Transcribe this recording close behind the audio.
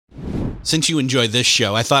Since you enjoy this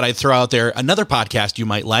show, I thought I'd throw out there another podcast you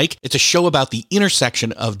might like. It's a show about the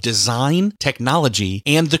intersection of design, technology,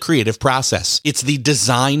 and the creative process. It's the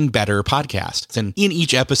Design Better podcast. And in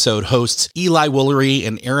each episode, hosts Eli Woolery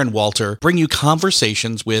and Aaron Walter bring you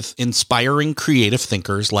conversations with inspiring creative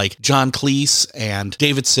thinkers like John Cleese and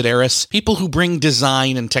David Sedaris, people who bring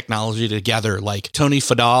design and technology together like Tony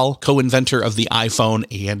Fadal, co-inventor of the iPhone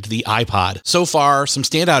and the iPod. So far, some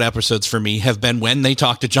standout episodes for me have been when they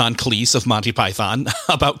talk to John Cleese of Monty Python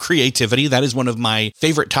about creativity. That is one of my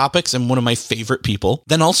favorite topics and one of my favorite people.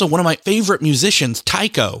 Then also one of my favorite musicians,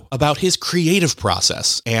 Tycho, about his creative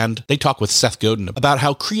process. And they talk with Seth Godin about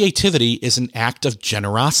how creativity is an act of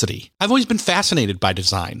generosity. I've always been fascinated by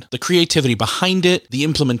design, the creativity behind it, the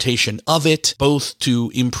implementation of it, both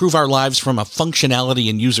to improve our lives from a functionality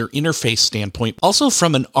and user interface standpoint, also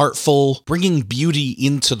from an artful, bringing beauty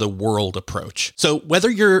into the world approach. So whether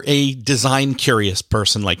you're a design curious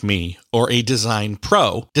person like me or a design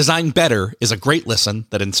pro, Design Better is a great listen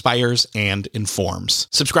that inspires and informs.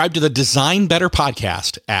 Subscribe to the Design Better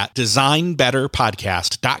podcast at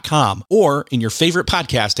designbetterpodcast.com or in your favorite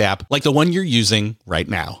podcast app like the one you're using right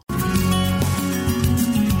now.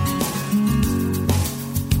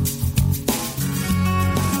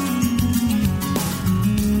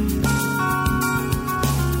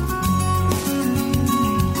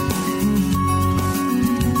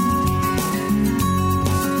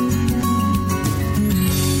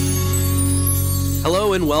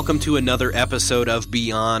 Hello and welcome to another episode of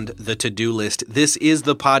Beyond the To-Do List. This is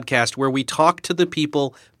the podcast where we talk to the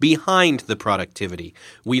people behind the productivity.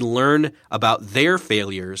 We learn about their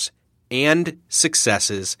failures and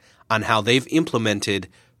successes on how they've implemented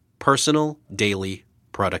personal daily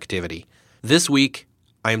productivity. This week,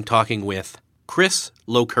 I am talking with Chris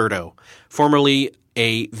Locurto, formerly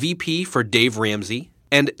a VP for Dave Ramsey.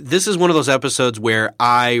 And this is one of those episodes where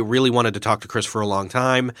I really wanted to talk to Chris for a long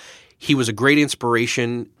time. He was a great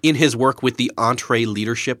inspiration in his work with the Entree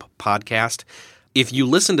Leadership podcast. If you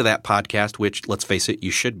listen to that podcast, which, let's face it, you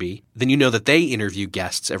should be, then you know that they interview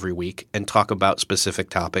guests every week and talk about specific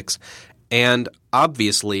topics. And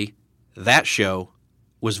obviously, that show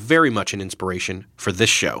was very much an inspiration for this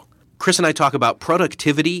show. Chris and I talk about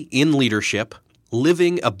productivity in leadership,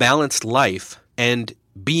 living a balanced life, and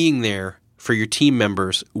being there for your team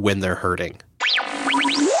members when they're hurting.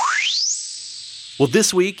 Well,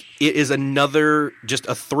 this week, it is just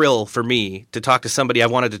a thrill for me to talk to somebody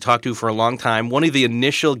I've wanted to talk to for a long time. One of the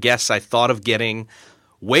initial guests I thought of getting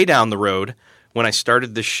way down the road when I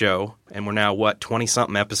started this show, and we're now,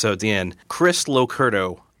 20-something episodes in, Chris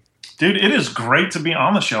Locurto. Dude, it is great to be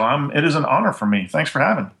on the show. It is an honor for me. Thanks for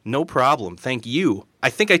having me. No problem. Thank you.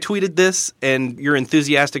 I think I tweeted this, and your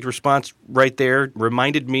enthusiastic response right there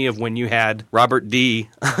reminded me of when you had Robert D.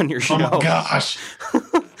 on your show. Oh, my gosh.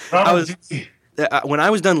 Robert D. When I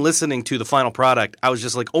was done listening to the final product, I was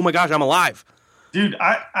just like, oh my gosh, I'm alive. Dude,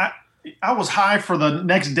 I was high for the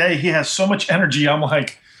next day. He has so much energy. I'm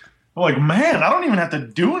like, man, I don't even have to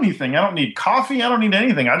do anything. I don't need coffee. I don't need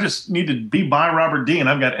anything. I just need to be by Robert D, and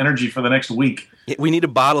I've got energy for the next week. We need to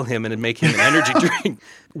bottle him and make him an energy drink.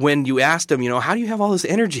 When you asked him, how do you have all this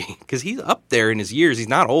energy? Because he's up there in his years. He's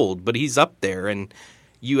not old, but he's up there. And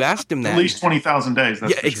you asked him that. At least 20,000 days.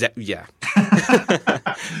 That's exactly. Yeah.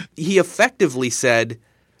 He effectively said,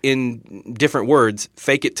 in different words,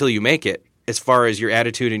 fake it till you make it, as far as your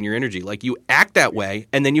attitude and your energy. Like, you act that way,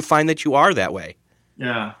 and then you find that you are that way.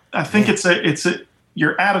 Yeah. I think it's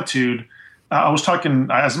your attitude. I was talking,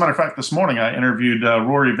 as a matter of fact, this morning I interviewed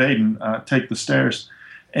Rory Vaden, Take the Stairs.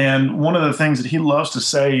 And one of the things that he loves to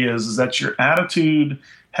say is that your attitude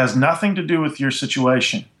has nothing to do with your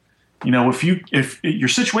situation. If your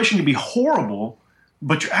situation can be horrible,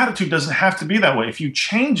 but your attitude doesn't have to be that way. If you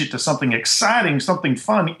change it to something exciting, something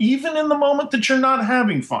fun, even in the moment that you're not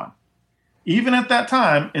having fun, even at that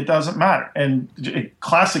time, it doesn't matter. And a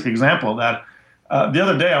classic example of that, the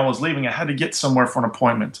other day I was leaving. I had to get somewhere for an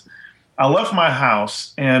appointment. I left my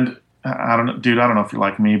house, and I don't know if you're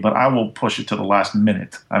like me, but I will push it to the last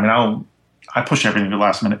minute. I push everything to the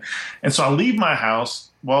last minute. And so I leave my house.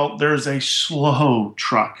 Well, there's a slow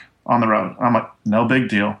truck on the road. I'm like, no big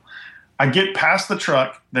deal. I get past the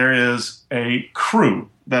truck. There is a crew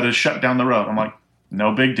that is shut down the road. I'm like,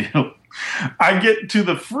 no big deal. I get to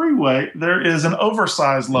the freeway. There is an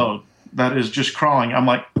oversized load that is just crawling. I'm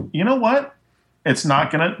like, you know what? You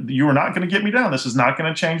are not going to get me down. This is not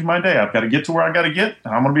going to change my day. I've got to get to where I got to get,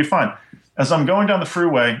 and I'm going to be fine. As I'm going down the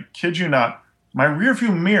freeway, kid you not, my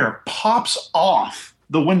rearview mirror pops off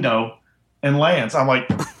the window and lands. I'm like,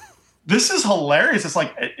 this is hilarious. It's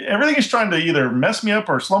like everything is trying to either mess me up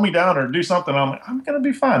or slow me down or do something. I'm like, I'm going to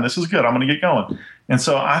be fine. This is good. I'm going to get going. And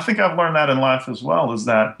so I think I've learned that in life as well, is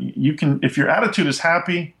that you can, if your attitude is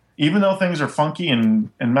happy, even though things are funky and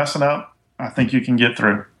messing up, I think you can get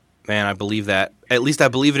through. Man, I believe that. At least I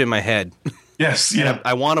believe it in my head. Yes, yeah.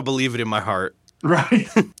 I want to believe it in my heart. Right.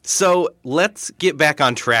 So let's get back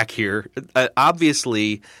on track here.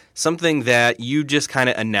 Obviously, something that you just kind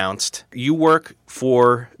of announced. You work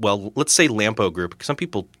for, well, let's say Lampo Group. Some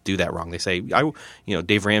people do that wrong. They say,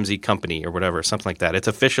 Dave Ramsey Company or whatever, something like that. It's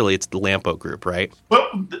the Lampo Group, right? Well,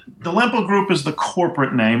 the Lampo Group is the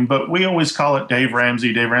corporate name, but we always call it Dave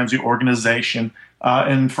Ramsey Organization.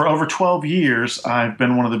 And for over 12 years, I've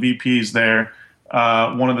been one of the VPs there,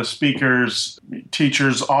 one of the speakers,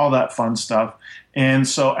 teachers, all that fun stuff. And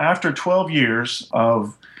so after 12 years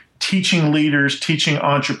of teaching leaders, teaching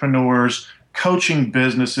entrepreneurs, coaching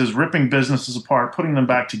businesses, ripping businesses apart, putting them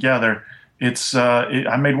back together,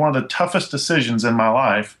 I made one of the toughest decisions in my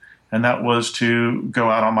life, and that was to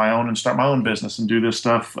go out on my own and start my own business and do this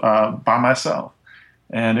stuff by myself.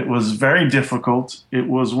 And it was very difficult. It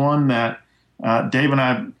was one that Dave and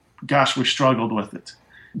I, we struggled with it.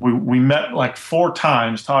 We met like 4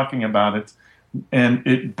 times talking about it, and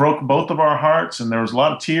it broke both of our hearts, and there was a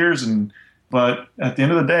lot of tears. But at the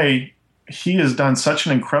end of the day, he has done such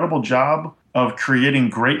an incredible job of creating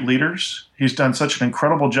great leaders. He's done such an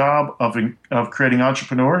incredible job of creating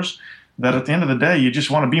entrepreneurs that at the end of the day, you just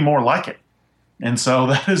want to be more like it. And so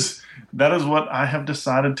that is what I have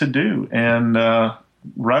decided to do. And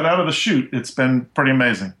right out of the chute, it's been pretty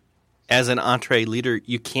amazing. As an entree leader,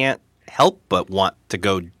 you can't help but want to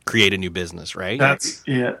go create a new business, right? That's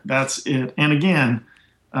it. And again,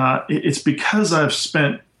 it's because I've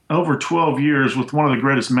spent over 12 years with one of the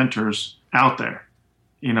greatest mentors out there,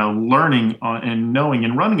 learning and knowing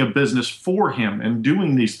and running a business for him and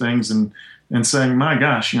doing these things and saying, my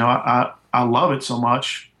gosh, I love it so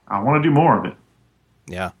much. I want to do more of it.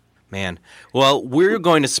 Yeah, man. Well, we're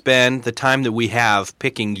going to spend the time that we have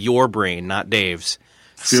picking your brain, not Dave's.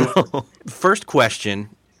 So, first question.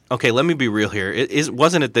 Okay, let me be real here.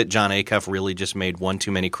 Wasn't it that John Acuff really just made one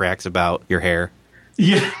too many cracks about your hair?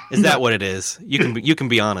 Yeah. Is that what it is? You can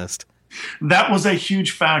be honest. That was a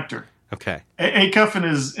huge factor. Okay. Acuff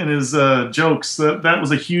in his jokes, that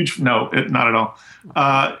was a huge not at all.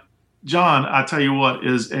 John, I tell you what,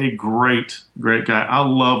 is a great guy. I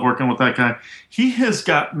love working with that guy. He has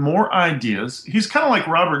got more ideas. He's kind of like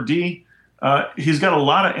Robert D. He's got a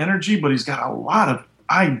lot of energy, but he's got a lot of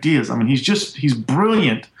ideas. I mean, he's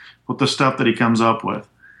brilliant with the stuff that he comes up with.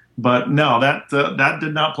 But no, that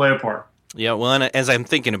did not play a part. Yeah, well, and as I'm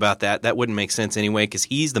thinking about that wouldn't make sense anyway, because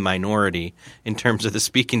he's the minority in terms of the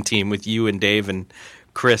speaking team with you and Dave and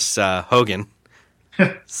Chris Hogan.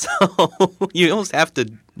 So you almost have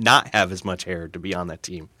to not have as much hair to be on that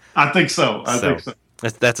team. I think so. I think so.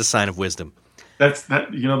 That's a sign of wisdom. That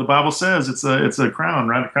the Bible says it's a crown,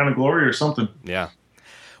 right? A crown of glory or something. Yeah.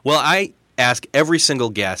 Well, I ask every single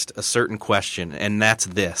guest a certain question, and that's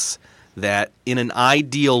this: that in an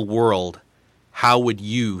ideal world, how would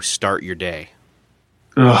you start your day?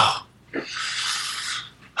 Ugh.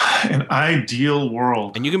 An ideal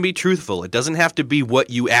world. And you can be truthful. It doesn't have to be what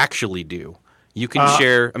you actually do. You can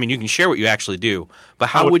share. I mean, you can share what you actually do, but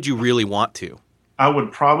how would you really want to? I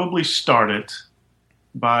would probably start it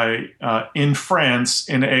by in France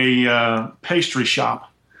in a pastry shop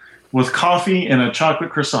with coffee and a chocolate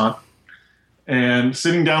croissant, and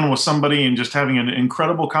sitting down with somebody and just having an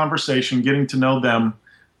incredible conversation, getting to know them,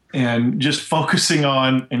 and just focusing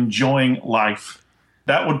on enjoying life.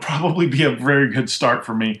 That would probably be a very good start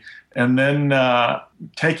for me. And then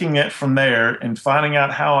taking it from there and finding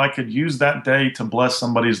out how I could use that day to bless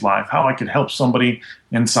somebody's life, how I could help somebody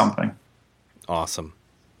in something. Awesome.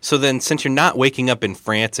 So then, since you're not waking up in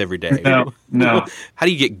France every day, no. How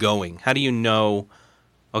do you get going? How do you know,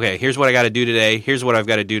 okay, here's what I got to do today, here's what I've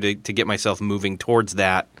got to do to get myself moving towards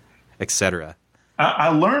that, etc.? I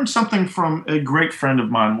learned something from a great friend of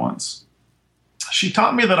mine once. She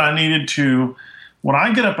taught me that I needed to, when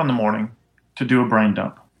I get up in the morning, to do a brain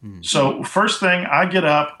dump. So first thing, I get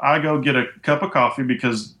up, I go get a cup of coffee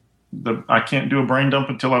because I can't do a brain dump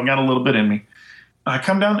until I've got a little bit in me. I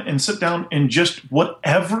come down and sit down and just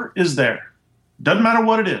whatever is there. Doesn't matter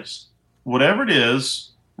what it is. Whatever it is,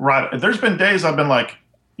 write. There's been days I've been like,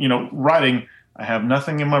 writing, I have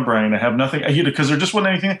nothing in my brain. I have nothing, because there just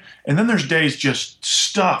wasn't anything. And then there's days just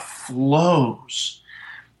stuff flows.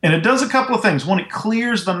 And it does a couple of things. One, it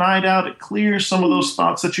clears the night out. It clears some of those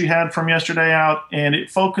thoughts that you had from yesterday out. And it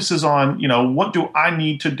focuses on, what do I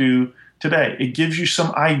need to do today? It gives you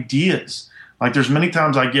some ideas. Like there's many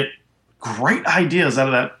times I get great ideas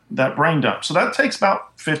out of that brain dump. So that takes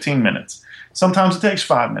about 15 minutes. Sometimes it takes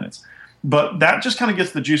 5 minutes. But that just kind of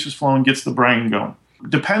gets the juices flowing, gets the brain going.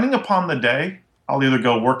 Depending upon the day, I'll either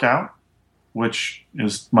go work out, which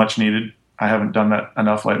is much needed. I haven't done that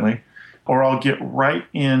enough lately. Or I'll get right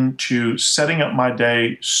into setting up my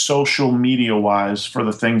day social media-wise for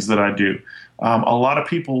the things that I do. A lot of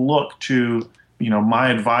people look to, my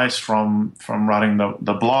advice from writing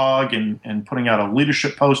the blog and putting out a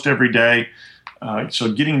leadership post every day.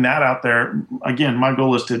 So getting that out there, again, my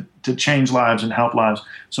goal is to change lives and help lives.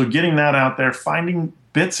 So getting that out there, finding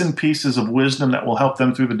bits and pieces of wisdom that will help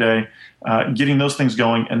them through the day, getting those things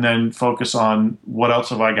going, and then focus on what else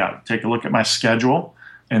have I got. Take a look at my schedule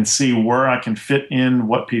and see where I can fit in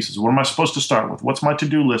what pieces. What am I supposed to start with? What's my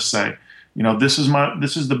to-do list say? This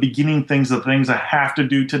is the beginning things, the things I have to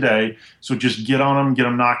do today. So just get on them, get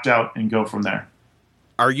them knocked out, and go from there.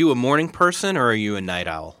 Are you a morning person or are you a night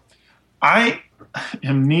owl? I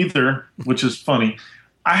am neither, which is funny.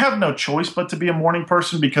 I have no choice but to be a morning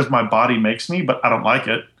person because my body makes me, but I don't like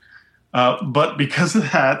it. But because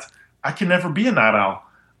of that, I can never be a night owl.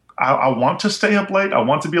 I want to stay up late. I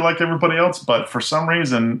want to be like everybody else. But for some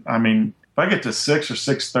reason, if I get to 6 or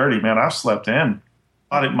 6:30, man, I've slept in.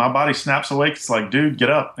 My body snaps awake. It's like, dude,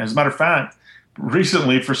 get up. As a matter of fact,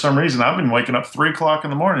 recently, for some reason, I've been waking up 3 o'clock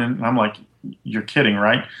in the morning. And I'm like, you're kidding,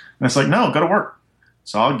 right? And it's like, no, go to work.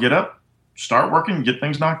 So I'll get up, start working, get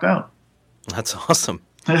things knocked out. That's awesome.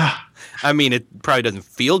 Yeah. It probably doesn't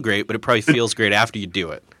feel great, but it probably feels great after you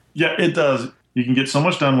do it. Yeah, it does. You can get so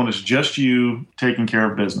much done when it's just you taking care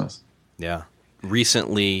of business. Yeah.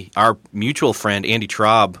 Recently, our mutual friend, Andy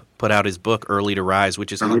Traub, put out his book, Early to Rise,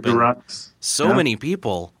 which is helping many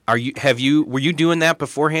people. Were you doing that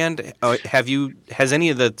beforehand? Has any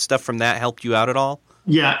of the stuff from that helped you out at all?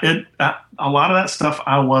 Yeah, a lot of that stuff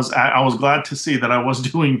I was glad to see that I was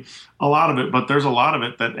doing a lot of it, but there's a lot of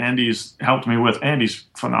it that Andy's helped me with. Andy's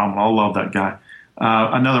phenomenal. I love that guy.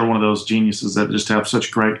 Another one of those geniuses that just have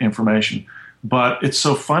such great information. But it's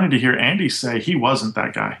so funny to hear Andy say he wasn't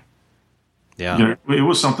that guy. Yeah. It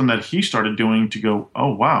was something that he started doing to go,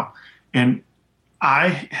 oh, wow. And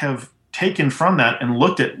I have taken from that and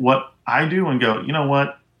looked at what I do and go, you know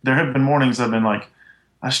what? There have been mornings I've been like,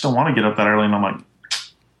 I just don't want to get up that early. And I'm like,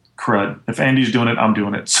 crud. If Andy's doing it, I'm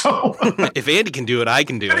doing it. So if Andy can do it, I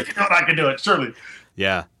can do it. I can do it, surely.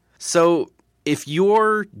 Yeah. So if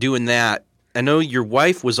you're doing that, I know your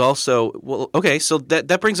wife was also – well, okay, so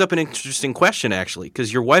that brings up an interesting question, actually,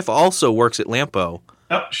 because your wife also works at Lampo.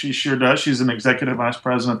 Oh, she sure does. She's an executive vice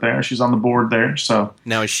president there. She's on the board there. So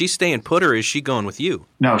now, is she staying put or is she going with you?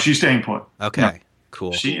 No, she's staying put. Okay, no,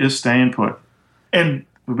 cool. She is staying put. And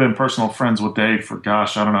we've been personal friends with Dave for,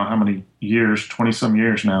 gosh, I don't know how many years, 20-some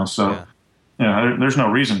years now. So, there's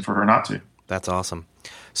no reason for her not to. That's awesome.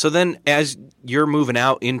 So then as you're moving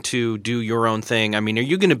out into do your own thing, are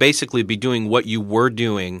you going to basically be doing what you were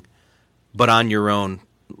doing but on your own?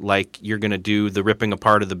 Like you're going to do the ripping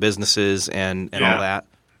apart of the businesses and all that?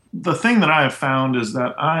 The thing that I have found is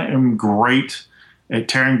that I am great at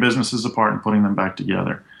tearing businesses apart and putting them back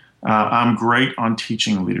together. I'm great on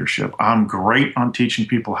teaching leadership. I'm great on teaching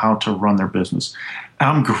people how to run their business.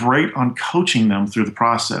 I'm great on coaching them through the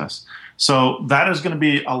process. So that is going to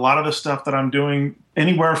be a lot of the stuff that I'm doing,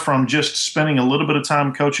 anywhere from just spending a little bit of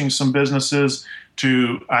time coaching some businesses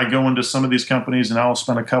to I go into some of these companies and I'll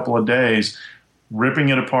spend a couple of days ripping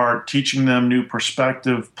it apart, teaching them new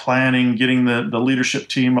perspective, planning, getting the leadership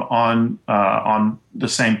team on the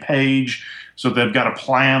same page so they've got a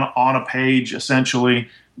plan on a page, essentially,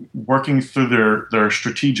 working through their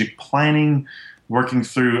strategic planning, working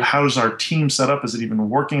through how is our team set up? Is it even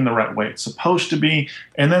working the right way it's supposed to be?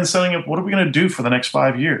 And then setting up what are we going to do for the next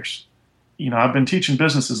 5 years? I've been teaching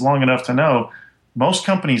businesses long enough to know most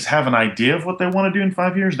companies have an idea of what they want to do in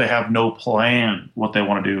 5 years. They have no plan what they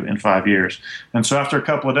want to do in 5 years. And so after a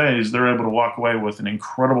couple of days, they're able to walk away with an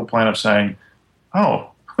incredible plan of saying,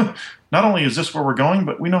 oh, not only is this where we're going,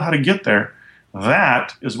 but we know how to get there.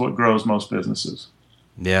 That is what grows most businesses.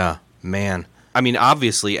 Yeah, man.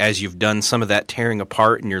 Obviously, as you've done some of that tearing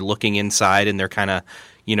apart and you're looking inside and they're kind of,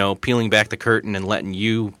 peeling back the curtain and letting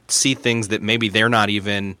you see things that maybe they're not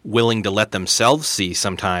even willing to let themselves see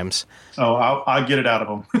sometimes. Oh, I get it out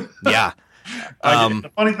of them. Yeah. The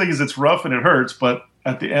funny thing is it's rough and it hurts, but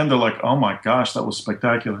at the end they're like, oh my gosh, that was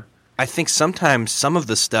spectacular. I think sometimes some of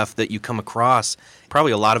the stuff that you come across,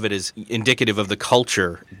 probably a lot of it is indicative of the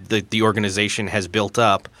culture that the organization has built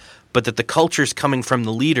up, but that the culture's coming from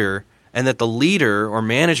the leader and that the leader or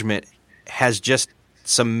management has just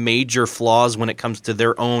some major flaws when it comes to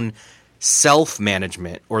their own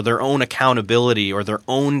self-management or their own accountability or their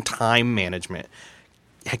own time management.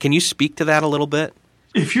 Can you speak to that a little bit?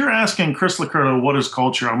 If you're asking Chris Locurto what is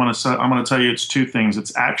culture, I'm going to tell you it's two things.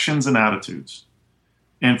 It's actions and attitudes.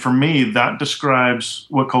 And for me, that describes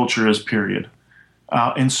what culture is, period.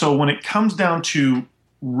 And so when it comes down to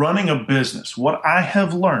running a business, what I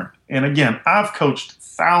have learned, and again, I've coached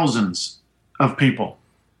thousands of people.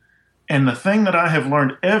 And the thing that I have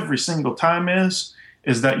learned every single time is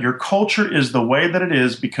that your culture is the way that it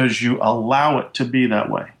is because you allow it to be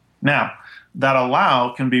that way. Now, that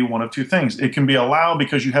allow can be one of two things. It can be allow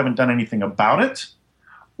because you haven't done anything about it,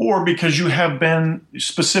 or because you have been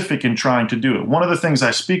specific in trying to do it. One of the things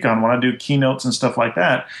I speak on when I do keynotes and stuff like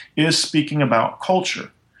that is speaking about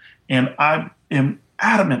culture. And I am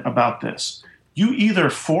adamant about this. You either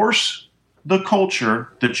force the culture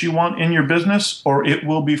that you want in your business, or it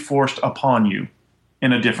will be forced upon you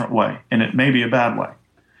in a different way, and it may be a bad way.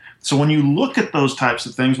 So when you look at those types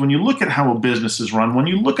of things, when you look at how a business is run, when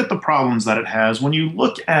you look at the problems that it has, when you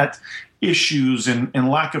look at issues and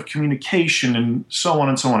lack of communication and so on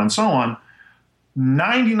and so on and so on,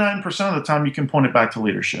 99% of the time you can point it back to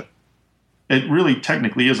leadership. It really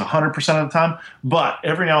technically is 100% of the time, but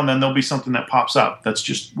every now and then there'll be something that pops up that's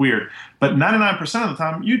just weird. But 99% of the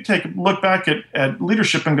time, you look back at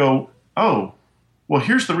leadership and go, oh, well,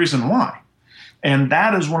 here's the reason why. And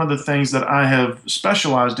that is one of the things that I have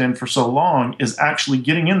specialized in for so long, is actually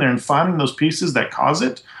getting in there and finding those pieces that cause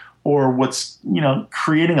it, or what's,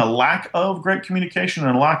 creating a lack of great communication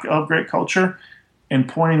and a lack of great culture, and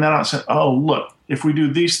pointing that out and saying, oh, look, if we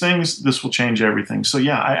do these things, this will change everything. So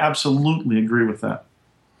yeah, I absolutely agree with that.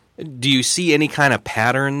 Do you see any kind of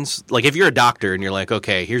patterns? Like if you're a doctor and you're like,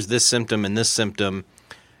 okay, here's this symptom and this symptom,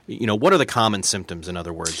 what are the common symptoms, in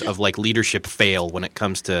other words, of like leadership fail when it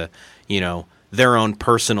comes to, their own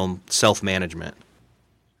personal self-management?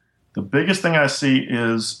 The biggest thing I see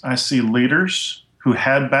is I see leaders who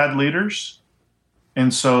had bad leaders,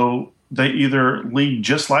 and so they either lead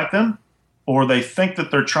just like them, or they think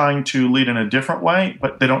that they're trying to lead in a different way,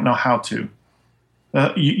 but they don't know how to.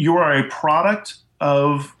 You are a product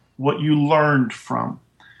of what you learned from.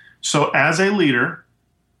 So as a leader,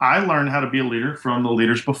 I learned how to be a leader from the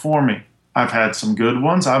leaders before me. I've had some good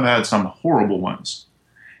ones. I've had some horrible ones.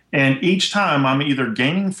 And each time I'm either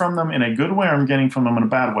gaining from them in a good way or I'm gaining from them in a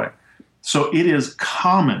bad way. So it is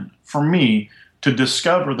common for me to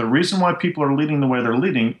discover the reason why people are leading the way they're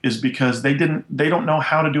leading is because they don't know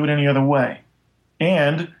how to do it any other way.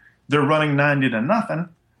 And they're running 90-0,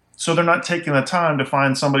 so they're not taking the time to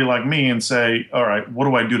find somebody like me and say, all right, what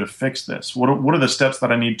do I do to fix this? What are the steps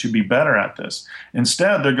that I need to be better at this?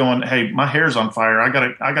 Instead, they're going, hey, my hair's on fire. I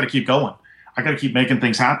gotta keep going. I gotta keep making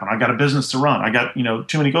things happen. I got a business to run. I got,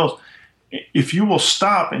 too many goals. If you will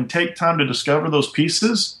stop and take time to discover those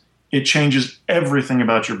pieces, it changes everything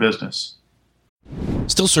about your business.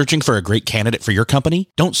 Still searching for a great candidate for your company?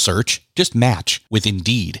 Don't search, just match with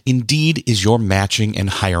Indeed. Indeed is your matching and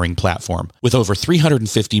hiring platform with over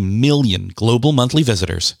 350 million global monthly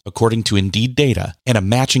visitors, according to Indeed data, and a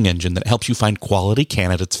matching engine that helps you find quality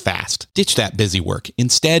candidates fast. Ditch that busy work.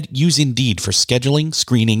 Instead, use Indeed for scheduling,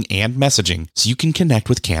 screening, and messaging so you can connect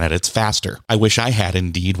with candidates faster. I wish I had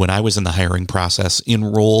Indeed when I was in the hiring process in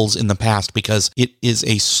roles in the past, because it is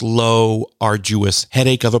a slow, arduous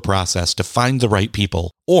headache of a process to find the right people.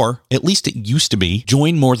 Or, at least it used to be.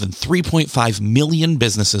 Join more than 3.5 million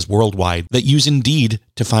businesses worldwide that use Indeed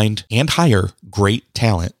to find and hire great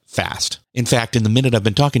talent fast. In fact, in the minute I've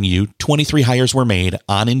been talking to you, 23 hires were made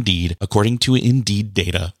on Indeed, according to Indeed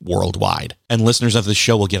data worldwide. And listeners of this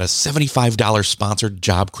show will get a $75 sponsored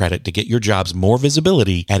job credit to get your jobs more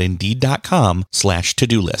visibility at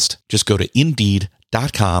Indeed.com/to-do list. Just go to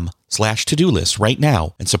Indeed.com/to-do list right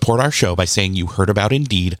now and support our show by saying you heard about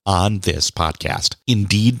Indeed on this podcast.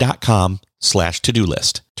 Indeed.com/to-do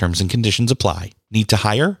list. Terms and conditions apply. Need to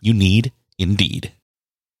hire? You need Indeed.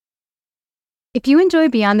 If you enjoy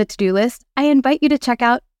Beyond the To-Do List, I invite you to check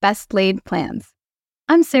out Best Laid Plans.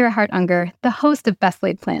 I'm Sarah Hart-Unger, the host of Best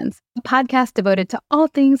Laid Plans, a podcast devoted to all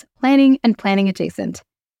things planning and planning adjacent.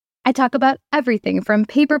 I talk about everything from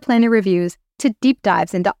paper planner reviews to deep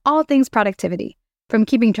dives into all things productivity, from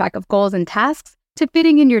keeping track of goals and tasks to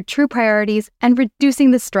fitting in your true priorities and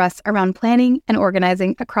reducing the stress around planning and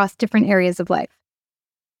organizing across different areas of life.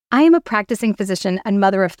 I am a practicing physician and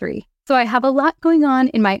mother of 3, so I have a lot going on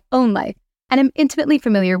in my own life and am intimately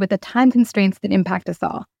familiar with the time constraints that impact us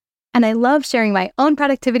all. And I love sharing my own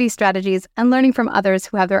productivity strategies and learning from others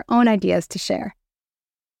who have their own ideas to share.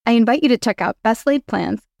 I invite you to check out Best Laid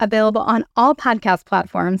Plans, available on all podcast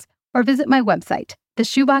platforms, or visit my website,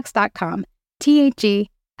 theshoebox.com,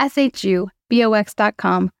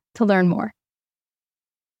 THESHUBOX.com, to learn more.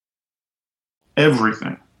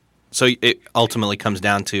 Everything. So it ultimately comes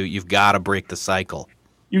down to you've got to break the cycle.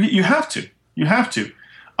 You have to. You have to.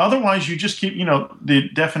 Otherwise, you just keep, the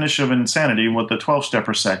definition of insanity, what the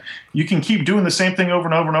 12-steppers say. You can keep doing the same thing over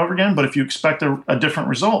and over and over again, but if you expect a different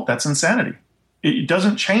result, that's insanity. It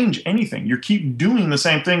doesn't change anything. You keep doing the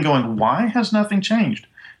same thing going, why has nothing changed?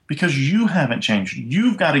 Because you haven't changed.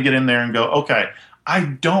 You've got to get in there and go, okay, I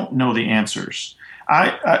don't know the answers.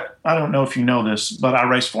 I don't know if you know this, but I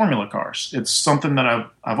race formula cars. It's something that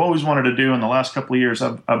I've always wanted to do. In the last couple of years,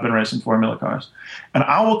 I've been racing formula cars. And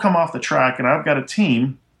I will come off the track, and I've got a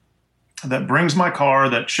team that brings my car,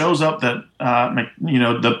 that shows up, that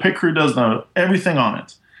the pit crew does everything on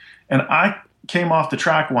it. And I came off the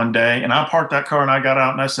track one day, and I parked that car, and I got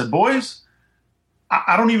out, and I said, boys,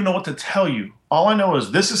 I don't even know what to tell you. All I know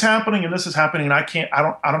is this is happening, and this is happening, and I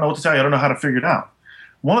don't know what to tell you. I don't know how to figure it out.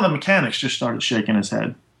 One of the mechanics just started shaking his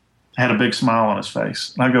head, had a big smile on his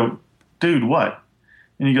face. And I go, dude, what?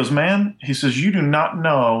 And he goes, man, he says, you do not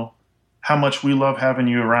know how much we love having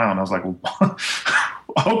you around. I was like, what?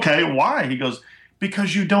 Okay, why? He goes,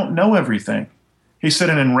 because you don't know everything. He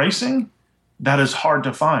said, and in racing, that is hard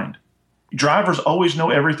to find. Drivers always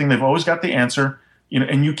know everything. They've always got the answer,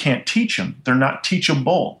 and you can't teach them. They're not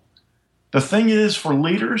teachable. The thing is, for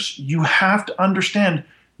leaders, you have to understand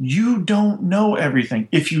you don't know everything.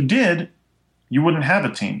 If you did, you wouldn't have a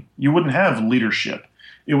team. You wouldn't have leadership.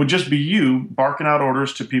 It would just be you barking out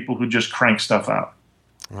orders to people who just crank stuff out.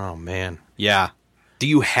 Oh, man. Yeah. Do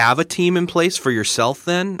you have a team in place for yourself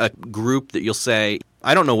then? A group that you'll say,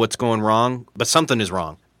 I don't know what's going wrong, but something is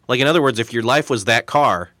wrong. Like, in other words, if your life was that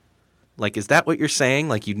car, like, is that what you're saying?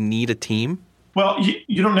 Like, you need a team? Well,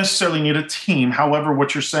 you don't necessarily need a team. However,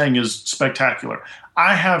 what you're saying is spectacular.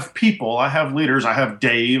 I have people, I have leaders, I have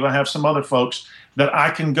Dave, I have some other folks that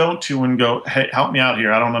I can go to and go, hey, help me out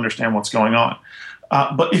here. I don't understand what's going on.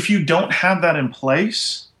 But if you don't have that in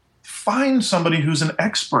place, find somebody who's an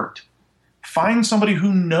expert. Find somebody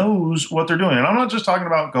who knows what they're doing. And I'm not just talking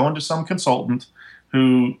about going to some consultant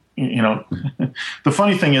who, the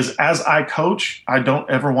funny thing is, as I coach, I don't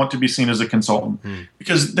ever want to be seen as a consultant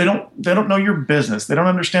because they don't know your business. They don't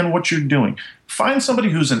understand what you're doing. Find somebody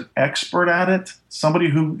who's an expert at it, somebody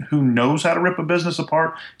who knows how to rip a business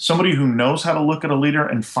apart, somebody who knows how to look at a leader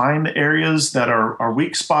and find the areas that are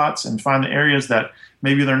weak spots and find the areas that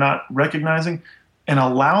maybe they're not recognizing, and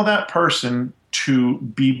allow that person to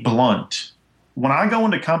be blunt. When I go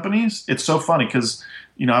into companies, it's so funny because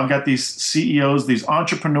I've got these CEOs, these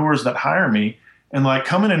entrepreneurs that hire me and like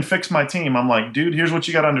come in and fix my team. I'm like, dude, here's what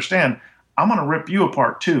you got to understand. I'm going to rip you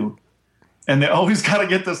apart too. And they always got to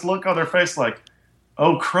get this look on their face like,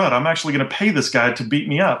 oh crud, I'm actually going to pay this guy to beat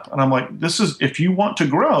me up. And I'm like, if you want to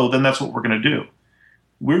grow, then that's what we're going to do.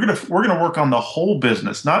 We're going to work on the whole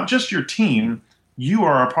business, not just your team. You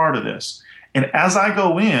are a part of this. And as I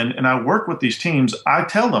go in and I work with these teams, I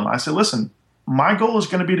tell them, I say, listen, my goal is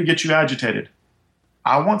going to be to get you agitated.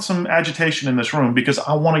 I want some agitation in this room because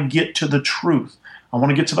I want to get to the truth. I want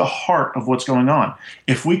to get to the heart of what's going on.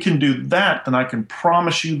 If we can do that, then I can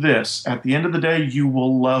promise you this. At the end of the day, you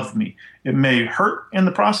will love me. It may hurt in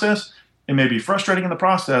the process. It may be frustrating in the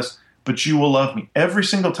process, but you will love me. Every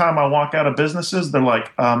single time I walk out of businesses, they're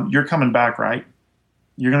like, you're coming back, right?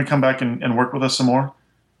 You're going to come back and work with us some more?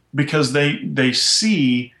 Because they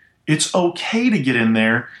see it's okay to get in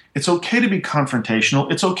there. It's okay to be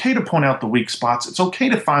confrontational. It's okay to point out the weak spots. It's okay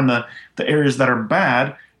to find the areas that are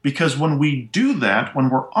bad, because when we do that, when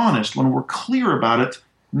we're honest, when we're clear about it,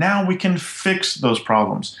 now we can fix those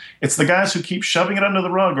problems. It's the guys who keep shoving it under the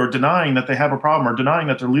rug or denying that they have a problem or denying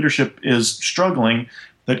that their leadership is struggling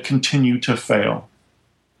that continue to fail.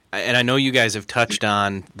 And I know you guys have touched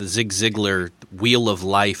on the Zig Ziglar wheel of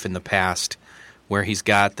life in the past, where he's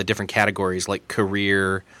got the different categories like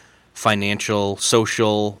career, financial,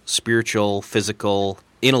 social, spiritual, physical,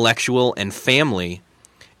 intellectual, and family.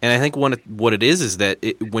 And I think what it is that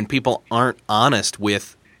when people aren't honest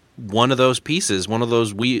with one of those pieces, one of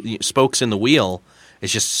those spokes in the wheel,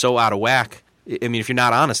 is just so out of whack. I mean, if you're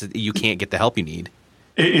not honest, you can't get the help you need.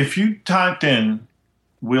 If you typed in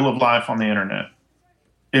Wheel of Life on the internet,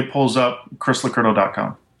 it pulls up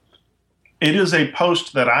chrislocurto.com. It is a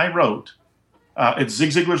post that I wrote. It's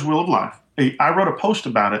Zig Ziglar's Wheel of Life. I wrote a post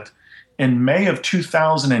about it in May of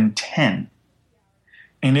 2010.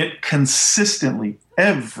 And it consistently,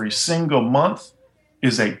 every single month,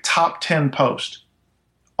 is a top 10 post,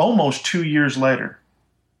 almost 2 years later.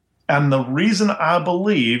 And the reason I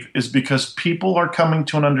believe is because people are coming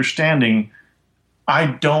to an understanding, I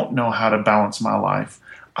don't know how to balance my life.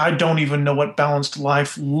 I don't even know what balanced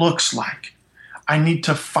life looks like. I need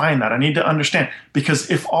to find that. I need to understand.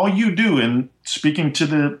 Because if all you do, and speaking to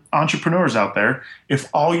the entrepreneurs out there, if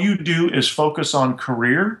all you do is focus on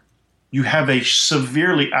career, You have a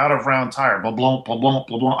severely out of round tire, blah, blah, blah, blah,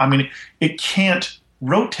 blah, blah. I mean, it can't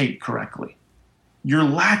rotate correctly. You're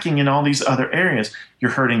lacking in all these other areas.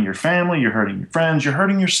 You're hurting your family, you're hurting your friends, you're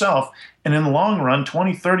hurting yourself. And in the long run,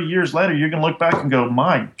 20, 30 years later, you're going to look back and go,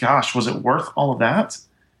 my gosh, was it worth all of that?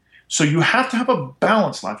 So you have to have a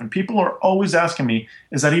balanced life. And people are always asking me,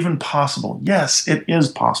 is that even possible? Yes, it is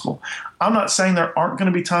possible. I'm not saying there aren't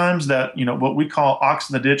going to be times that, what we call ox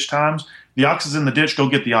in the ditch times. The ox is in the ditch, go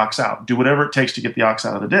get the ox out. Do whatever it takes to get the ox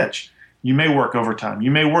out of the ditch. You may work overtime.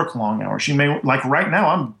 You may work long hours. You may, like right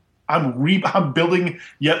now, I'm building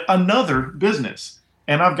yet another business.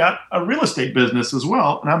 And I've got a real estate business as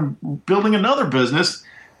well. And I'm building another business.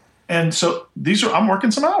 And so I'm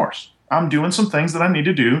working some hours. I'm doing some things that I need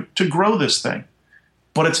to do to grow this thing.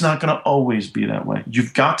 But it's not going to always be that way.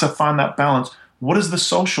 You've got to find that balance. What does the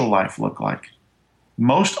social life look like?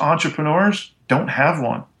 Most entrepreneurs don't have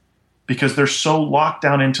one because they're so locked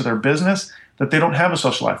down into their business that they don't have a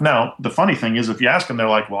social life. Now, the funny thing is, if you ask them, they're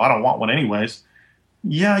like, well, I don't want one anyways.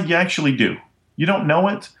 Yeah, you actually do. You don't know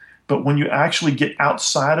it, but when you actually get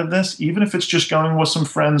outside of this, even if it's just going with some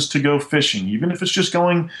friends to go fishing, even if it's just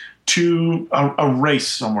going to a race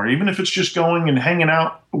somewhere, even if it's just going and hanging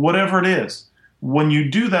out, whatever it is, when you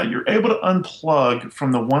do that, you're able to unplug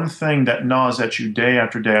from the one thing that gnaws at you day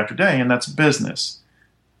after day after day, and that's business.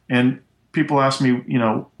 And people ask me,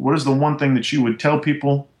 what is the one thing that you would tell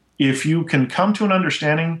people? If you can come to an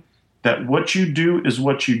understanding that what you do is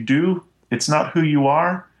what you do, it's not who you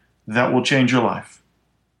are, that will change your life.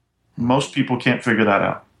 Most people can't figure that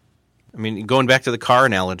out. I mean, going back to the car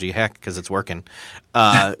analogy, heck, because it's working.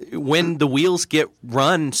 When the wheels get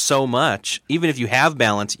run so much, even if you have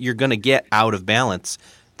balance, you're going to get out of balance.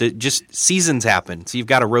 Just seasons happen, so you've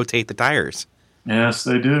got to rotate the tires. Yes,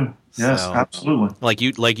 they do. Yes, so, absolutely.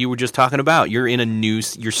 Like you were just talking about, you're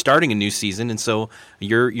starting a new season, and so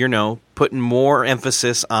you're putting more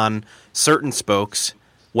emphasis on certain spokes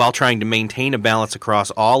while trying to maintain a balance across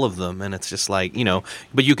all of them. And it's just like,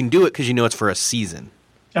 but you can do it because it's for a season.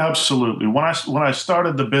 Absolutely. When I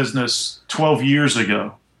started the business 12 years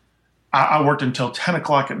ago, I worked until 10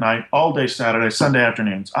 o'clock at night, all day Saturday, Sunday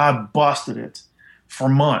afternoons. I busted it for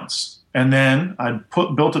months. And then I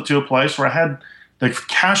built it to a place where I had the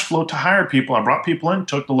cash flow to hire people. I brought people in,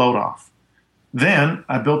 took the load off. Then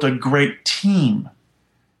I built a great team.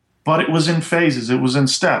 But it was in phases. It was in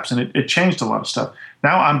steps. And it changed a lot of stuff.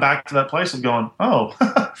 Now I'm back to that place of going,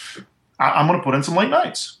 I'm going to put in some late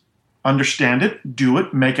nights. Understand it, do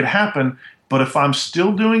it, make it happen. But if I'm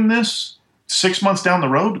still doing this 6 months down the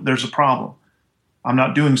road, there's a problem. I'm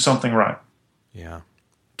not doing something right. Yeah.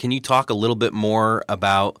 Can you talk a little bit more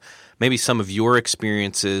about maybe some of your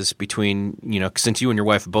experiences between, since you and your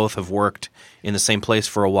wife both have worked in the same place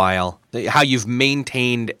for a while, how you've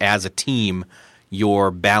maintained as a team your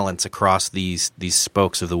balance across these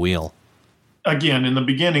spokes of the wheel? Again, in the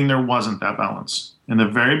beginning, there wasn't that balance. In the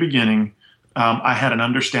very beginning, I had an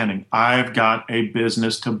understanding. I've got a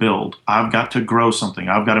business to build. I've got to grow something.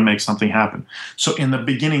 I've got to make something happen. So in the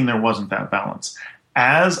beginning, there wasn't that balance.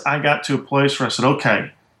 As I got to a place where I said,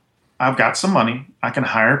 okay, I've got some money. I can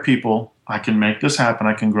hire people. I can make this happen.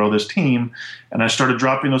 I can grow this team. And I started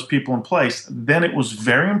dropping those people in place. Then it was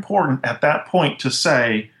very important at that point to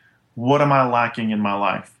say, what am I lacking in my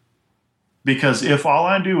life? Because if all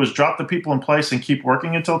I do is drop the people in place and keep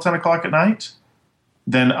working until 10 o'clock at night,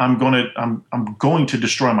 then I'm going to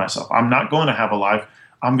destroy myself. I'm not going to have a life.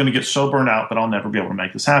 I'm going to get so burned out that I'll never be able to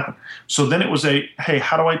make this happen. So then it was hey,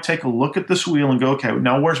 how do I take a look at this wheel and go, okay,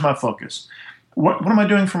 now where's my focus? What am I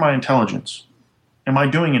doing for my intelligence? Am I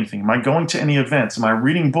doing anything? Am I going to any events? Am I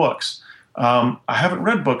reading books? I haven't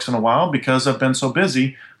read books in a while because I've been so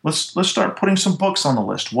busy. Let's start putting some books on the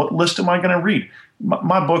list. What list am I going to read?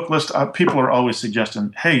 My book list, people are always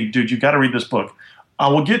suggesting, hey, dude, you got to read this book. I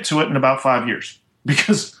will get to it in about 5 years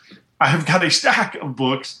because I have got a stack of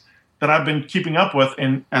books that I've been keeping up with.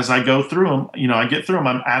 And as I go through them, I get through them,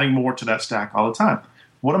 I'm adding more to that stack all the time.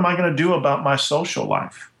 What am I going to do about my social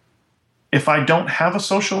life? If I don't have a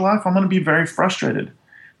social life, I'm going to be very frustrated.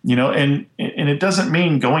 And it doesn't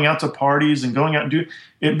mean going out to parties and going out and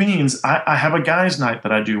it means I have a guys' night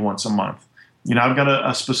that I do once a month. I've got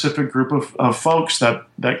a specific group of folks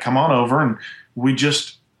that come on over and we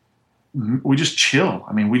just chill.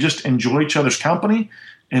 I mean, we just enjoy each other's company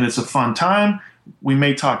and it's a fun time. We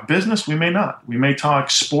may talk business, we may not. We may talk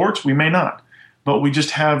sports, we may not. But we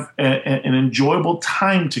just have an enjoyable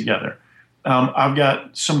time together. I've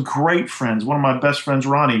got some great friends. One of my best friends,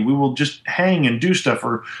 Ronnie, we will just hang and do stuff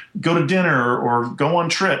or go to dinner or go on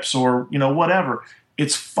trips or, whatever.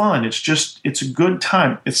 It's fun. It's a good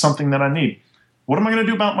time. It's something that I need. What am I going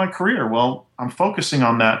to do about my career? Well, I'm focusing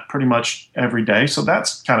on that pretty much every day, so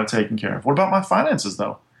that's kind of taken care of. What about my finances,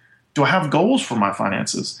 though? Do I have goals for my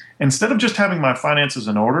finances? Instead of just having my finances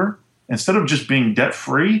in order, instead of just being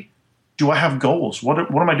debt-free, do I have goals? What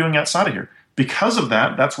am I doing outside of here? Because of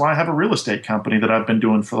that, that's why I have a real estate company that I've been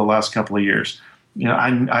doing for the last couple of years.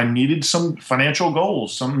 I needed some financial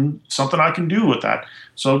goals, something I can do with that.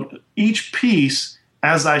 So each piece,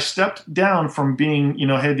 as I stepped down from being,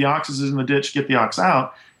 hey, the ox is in the ditch, get the ox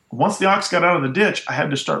out. Once the ox got out of the ditch, I had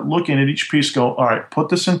to start looking at each piece, go, all right, put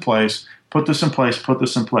this in place, put this in place, put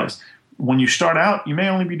this in place. When you start out, you may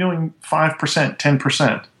only be doing 5%,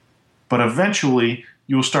 10%, but eventually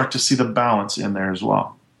you will start to see the balance in there as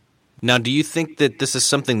well. Now, do you think that this is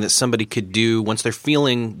something that somebody could do once they're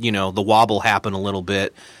feeling, the wobble happen a little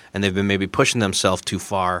bit and they've been maybe pushing themselves too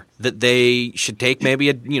far, that they should take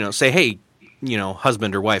maybe say, hey,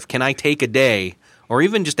 husband or wife, can I take a day or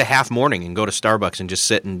even just a half morning and go to Starbucks and just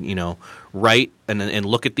sit and, write and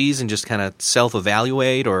look at these and just kind of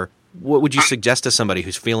self-evaluate? Or what would you suggest to somebody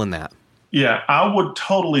who's feeling that? Yeah, I would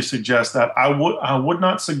totally suggest that. I would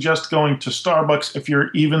not suggest going to Starbucks if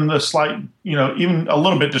you're even even a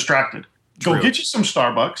little bit distracted. True. Go get you some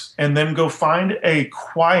Starbucks and then go find a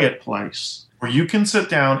quiet place where you can sit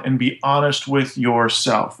down and be honest with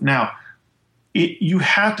yourself. Now, you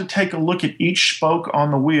have to take a look at each spoke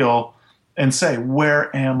on the wheel and say,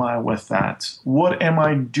 where am I with that? What am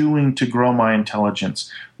I doing to grow my intelligence?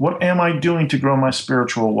 What am I doing to grow my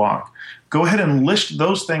spiritual walk? Go ahead and list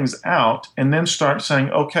those things out and then start saying,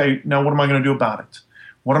 okay, now what am I going to do about it?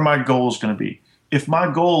 What are my goals going to be? If my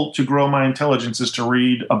goal to grow my intelligence is to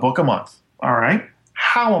read a book a month, all right,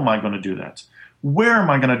 how am I going to do that? Where am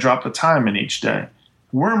I going to drop the time in each day?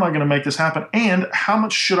 Where am I going to make this happen? And how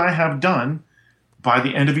much should I have done by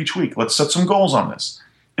the end of each week? Let's set some goals on this.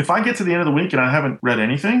 If I get to the end of the week and I haven't read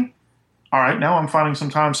anything, all right, now I'm finding some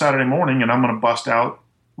time Saturday morning and I'm going to bust out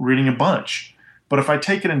reading a bunch. But if I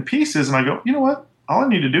take it in pieces and I go, you know what? All I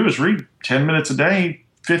need to do is read 10 minutes a day,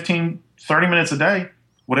 15, 30 minutes a day,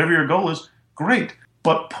 whatever your goal is, great.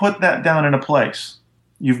 But put that down in a place.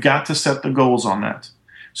 You've got to set the goals on that.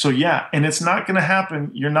 So yeah, and it's not going to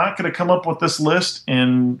happen. You're not going to come up with this list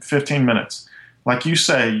in 15 minutes. Like you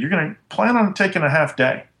say, you're going to plan on taking a half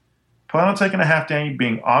day. Plan on taking a half day,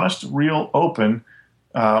 being honest, real, open.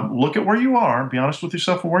 Look at where you are. Be honest with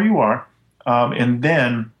yourself where you are. And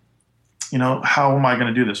then, how am I going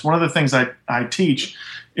to do this? One of the things I teach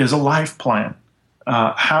is a life plan.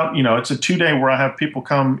 It's a 2-day where I have people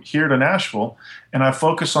come here to Nashville and I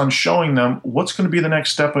focus on showing them what's going to be the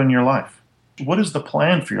next step in your life. What is the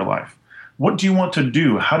plan for your life? What do you want to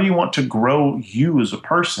do? How do you want to grow you as a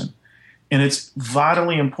person? And it's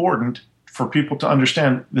vitally important for people to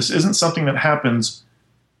understand this isn't something that happens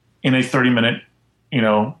in a 30-minute,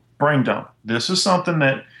 brain dump. This is something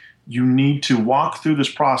that you need to walk through this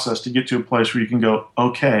process to get to a place where you can go,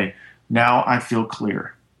 okay, now I feel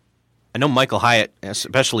clear. I know Michael Hyatt,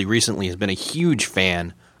 especially recently, has been a huge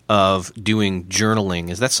fan of doing journaling.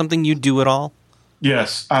 Is that something you do at all?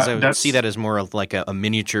 Yes. I see that as more of like a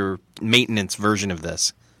miniature maintenance version of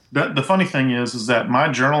this. The funny thing is that my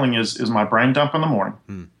journaling is my brain dump in the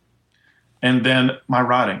morning, and then my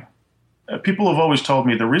writing. People have always told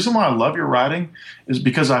me the reason why I love your writing is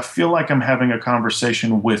because I feel like I'm having a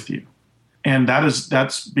conversation with you, and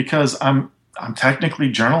that's because I'm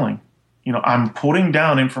technically journaling. I'm putting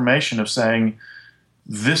down information of saying,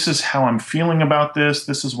 this is how I'm feeling about this.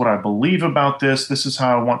 This is what I believe about this. This is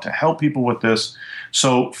how I want to help people with this.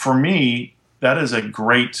 So for me, that is a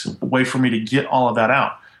great way for me to get all of that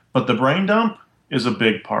out. But the brain dump is a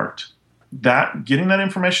big part. Getting that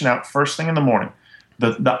information out first thing in the morning,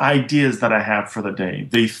 the ideas that I have for the day,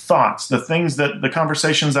 the thoughts, the things the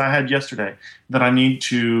conversations I had yesterday that I need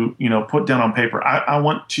to, put down on paper. I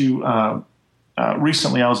went to,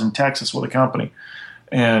 recently I was in Texas with a company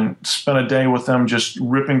and spent a day with them just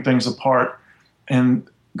ripping things apart, and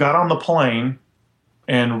got on the plane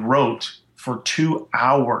and wrote for 2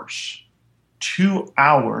 hours. 2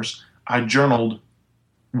 hours I journaled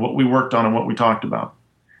what we worked on and what we talked about,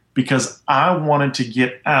 because I wanted to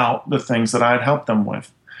get out the things that I had helped them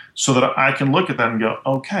with so that I can look at that and go,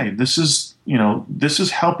 okay, this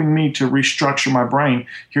is helping me to restructure my brain.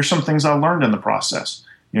 Here's some things I learned in the process.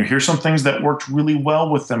 Here's some things that worked really well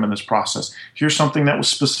with them in this process. Here's something that was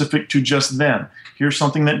specific to just them. Here's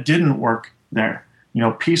something that didn't work there.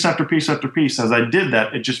 Piece after piece after piece. As I did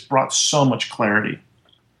that, it just brought so much clarity.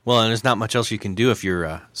 Well, and there's not much else you can do if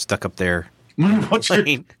you're stuck up there. You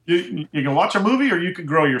can watch a movie or you can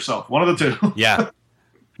grow yourself. One of the two. Yeah.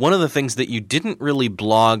 One of the things that you didn't really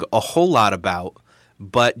blog a whole lot about,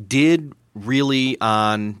 but did really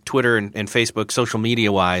on Twitter and Facebook, social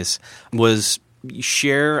media wise, was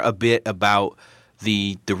share a bit about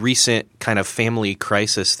the recent kind of family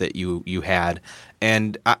crisis that you had.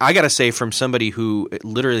 And I got to say, from somebody who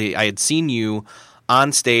literally, I had seen you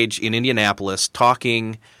on stage in Indianapolis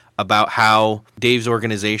talking about how Dave's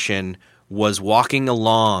organization was walking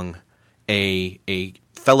along a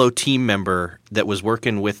fellow team member that was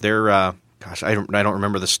working with their I don't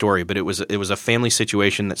remember the story, but it was a family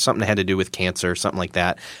situation that something had to do with cancer, something like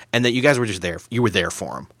that, and that you guys were just there. You were there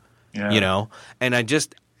for him, And I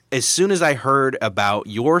just, as soon as I heard about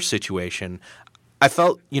your situation, I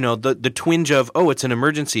felt, the twinge of, oh, it's an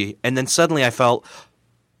emergency, and then suddenly I felt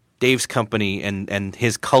Dave's company and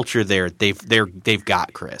his culture there, they've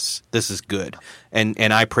got Chris. This is good.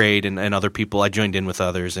 And I prayed, and other people, I joined in with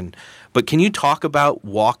others. But can you talk about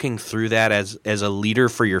walking through that as a leader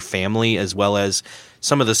for your family, as well as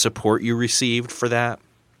some of the support you received for that?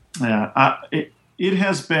 Yeah, it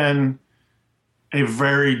has been a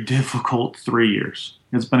very difficult 3 years.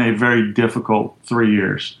 It's been a very difficult 3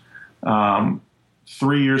 years.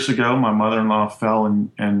 3 years ago, my mother-in-law fell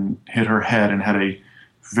and hit her head and had a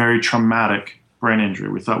very traumatic brain injury.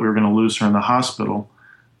 We thought we were going to lose her in the hospital.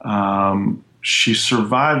 She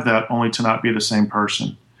survived that only to not be the same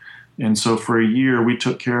person. And so for a year, we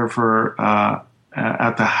took care of her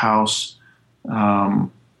at the house,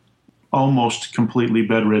 almost completely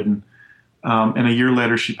bedridden. And a year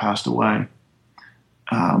later, she passed away.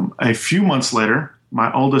 A few months later,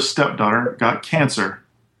 my oldest stepdaughter got cancer.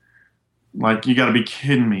 Like, you got to be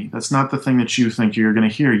kidding me. That's not the thing that you think you're going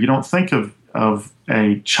to hear. You don't think of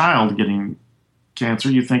a child getting cancer.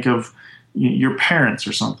 You think of your parents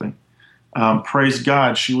or something. Praise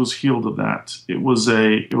God, she was healed of that. It was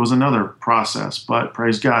another process, but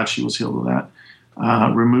praise God, she was healed of that.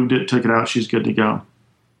 Removed it, took it out. She's good to go.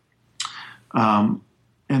 And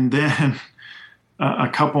then a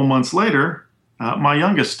couple months later, my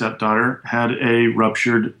youngest stepdaughter had a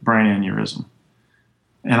ruptured brain aneurysm.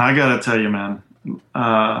 And I got to tell you, man,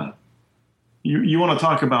 you want to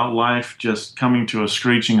talk about life just coming to a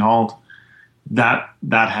screeching halt? That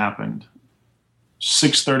happened.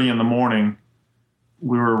 6:30 in the morning,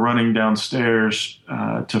 we were running downstairs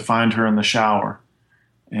to find her in the shower.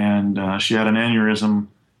 And she had an aneurysm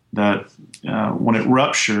that when it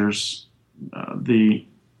ruptures, the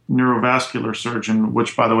neurovascular surgeon,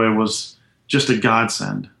 which, by the way, was just a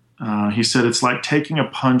godsend, he said it's like taking a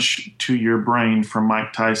punch to your brain from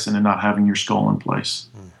Mike Tyson and not having your skull in place.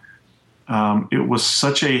 It was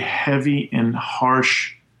such a heavy and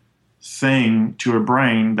harsh thing to her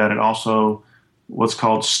brain that it also what's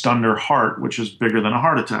called stunned her heart, which is bigger than a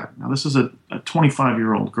heart attack. Now, this is a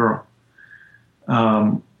 25-year-old girl.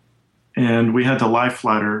 And we had to life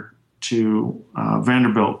flight her to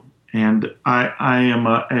Vanderbilt. And I am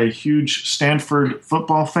a huge Stanford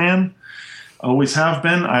football fan. Always have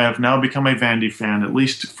been. I have now become a Vandy fan, at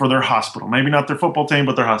least for their hospital. Maybe not their football team,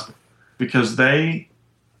 but their hospital. Because they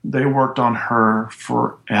worked on her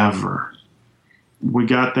forever. We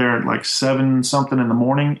got there at like 7-something in the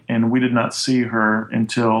morning, and we did not see her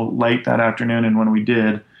until late that afternoon. And when we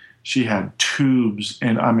did, she had tubes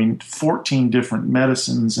and 14 different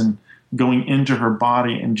medicines and going into her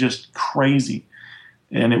body and just crazy.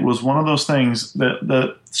 And it was one of those things that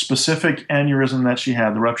the specific aneurysm that she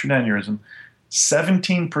had, the ruptured aneurysm,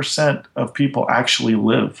 17% of people actually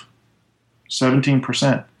live.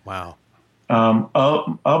 17%. Wow.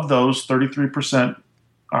 Of those, 33%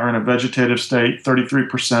 are in a vegetative state,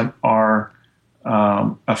 33% are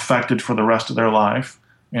affected for the rest of their life,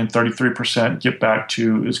 and 33% get back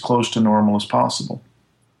to as close to normal as possible.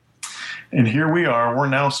 And here we are. We're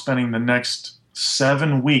now spending the next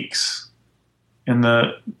 7 weeks in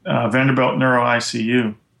the Vanderbilt Neuro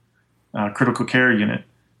ICU, critical care unit,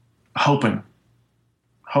 hoping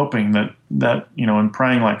that and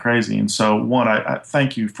praying like crazy. And so, one, I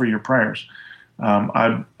thank you for your prayers.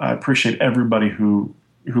 I appreciate everybody who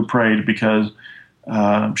prayed, because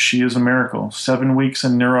she is a miracle. 7 weeks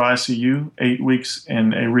in neuro ICU, 8 weeks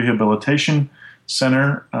in a rehabilitation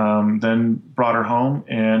center, then brought her home,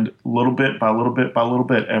 and little bit by little bit by little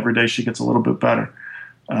bit, every day she gets a little bit better.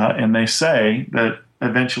 And they say that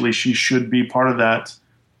eventually she should be part of that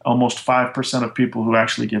almost 5% of people who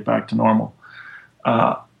actually get back to normal.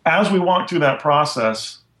 As we walk through that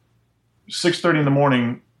process, 6:30 in the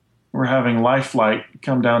morning, we're having Life Flight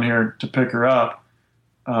come down here to pick her up.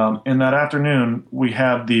 In that afternoon, we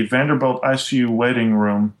had the Vanderbilt ICU waiting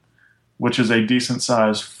room, which is a decent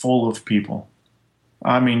size, full of people.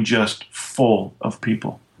 I mean, just full of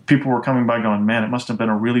people. People were coming by going, man, it must have been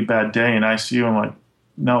a really bad day in ICU. I'm like,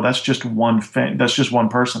 no, that's just one that's just one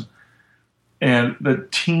person. And the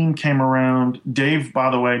team came around. Dave,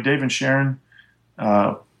 by the way, Dave and Sharon,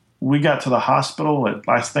 we got to the hospital at,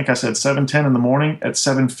 I think I said 7:10 in the morning. At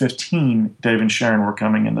 7:15, Dave and Sharon were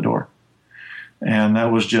coming in the door. And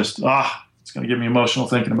that was just, it's going to get me emotional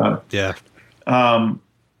thinking about it. Yeah.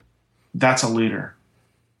 That's a leader.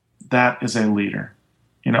 That is a leader.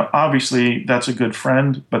 Obviously that's a good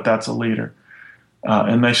friend, but that's a leader.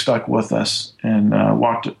 And they stuck with us and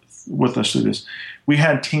walked with us through this. We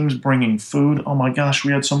had teams bringing food. Oh my gosh,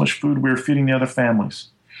 we had so much food. We were feeding the other families.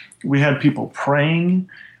 We had people praying.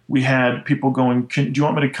 We had people going, do you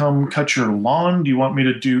want me to come cut your lawn? Do you want me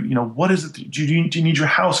to do, what is it? Do you need your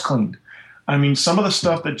house cleaned? I mean, some of the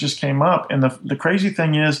stuff that just came up. And the crazy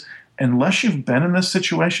thing is, unless you've been in this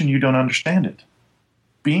situation, you don't understand it.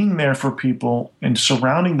 Being there for people and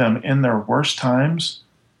surrounding them in their worst times,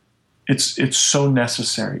 it's so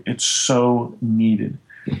necessary. It's so needed.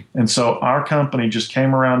 And so our company just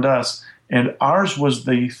came around us, and ours was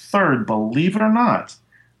the third, believe it or not,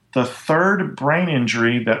 the third brain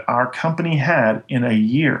injury that our company had in a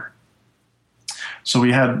year. So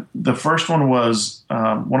we had, the first one was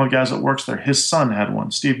one of the guys that works there, his son had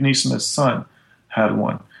one. Steve Neeson, his son, had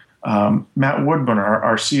one. Matt Woodburn,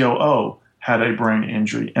 our COO, had a brain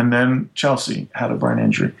injury. And then Chelsea had a brain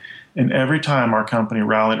injury. And every time our company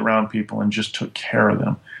rallied around people and just took care of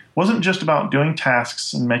them. It wasn't just about doing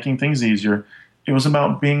tasks and making things easier. It was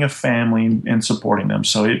about being a family and supporting them.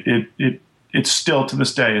 So it still, to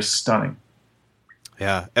this day, is stunning.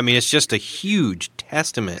 Yeah. I mean, it's just a huge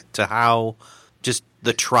testament to how just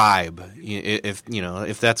the tribe,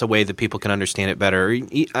 if that's a way that people can understand it better.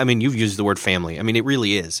 I mean, you've used the word family. I mean, it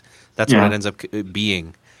really is. That's what it ends up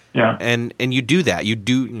being. Yeah. And you do that. You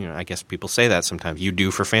do, I guess people say that sometimes. You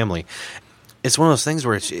do for family. It's one of those things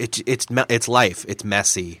where it's life. It's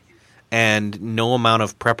messy. And no amount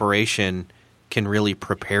of preparation can really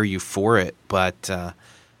prepare you for it. But,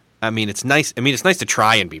 I mean, it's nice. I mean, it's nice to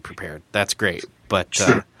try and be prepared. That's great. But,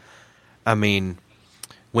 Sure. I mean,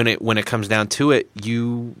 when it comes down to it,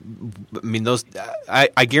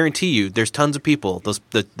 I guarantee you, there's tons of people.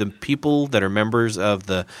 The people that are members of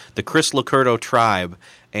the Chris Locurto tribe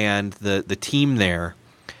and the team there,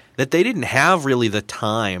 that they didn't have really the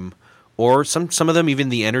time, or some of them even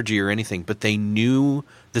the energy or anything, but they knew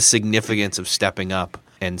the significance of stepping up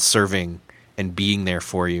and serving and being there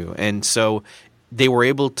for you, and so they were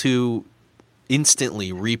able to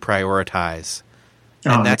instantly reprioritize,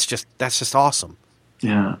 and that's just awesome.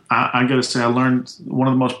 Yeah, I got to say, I learned one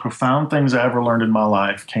of the most profound things I ever learned in my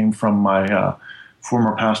life came from my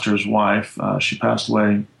former pastor's wife. She passed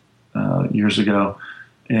away years ago.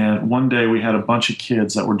 And one day we had a bunch of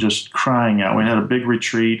kids that were just crying out. We had a big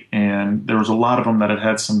retreat, and there was a lot of them that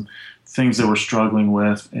had some things they were struggling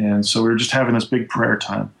with. And so we were just having this big prayer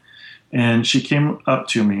time. And she came up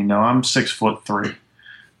to me. Now, I'm 6'3",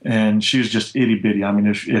 and she was just itty bitty. I mean,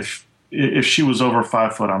 if she was over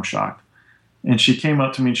 5 foot, I'm shocked. And she came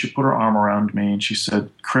up to me and she put her arm around me and she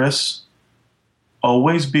said, "Chris,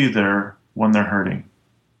 always be there when they're hurting."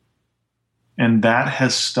 And that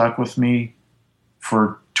has stuck with me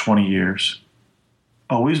for 20 years.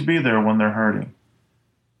 Always be there when they're hurting.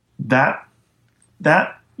 That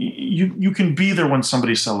you can be there when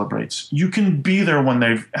somebody celebrates. You can be there when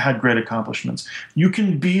they've had great accomplishments. You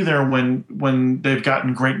can be there when they've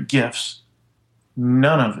gotten great gifts.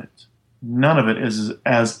 None of it is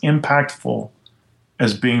as impactful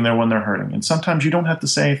as being there when they're hurting. And sometimes you don't have to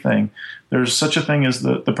say anything. There's such a thing as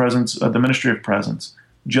the presence, the ministry of presence.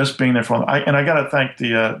 Just being there for them. And I got to thank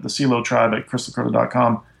the CeeLo tribe at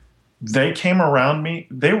chrislocurto.com. They came around me.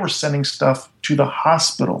 They were sending stuff to the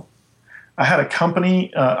hospital. I had a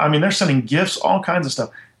company. They're sending gifts, all kinds of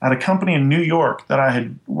stuff. I had a company in New York that I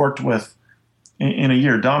had worked with in a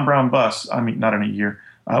year. Don Brown Bus. I mean, not in a year.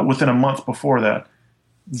 Within a month before that.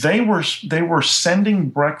 They were sending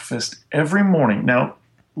breakfast every morning. Now,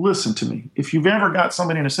 listen to me. If you've ever got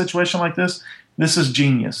somebody in a situation like this, this is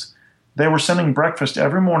genius. They were sending breakfast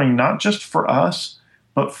every morning, not just for us,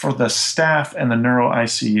 but for the staff and the neuro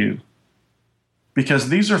ICU. Because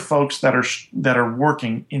these are folks that are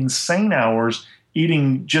working insane hours,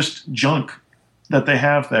 eating just junk that they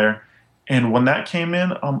have there. And when that came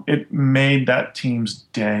in, it made that team's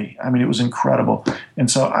day. I mean, it was incredible.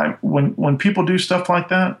 And so when people do stuff like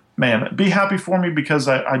that, man, be happy for me because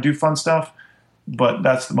I do fun stuff, but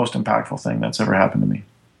that's the most impactful thing that's ever happened to me.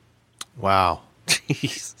 Wow.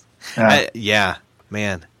 Jeez. Yeah.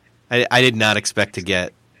 Man. I did not expect to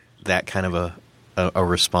get that kind of a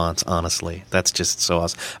response, honestly. That's just so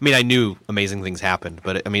awesome. I mean, I knew amazing things happened,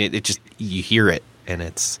 but it just, you hear it, and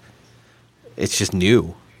it's just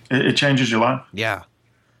new. It changes your life. Yeah.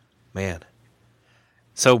 Man.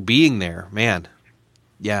 So being there, man,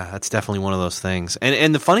 yeah, that's definitely one of those things.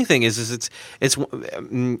 And the funny thing is it's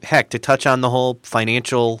heck, to touch on the whole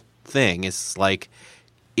financial thing, it's like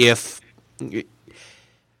if.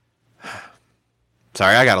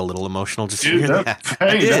 Sorry, I got a little emotional just hearing that.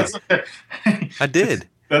 Hey, I did.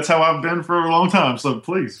 That's how I've been for a long time. So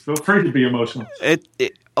please feel free to be emotional.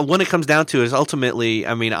 When it comes down to it, is ultimately,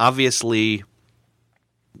 I mean, obviously,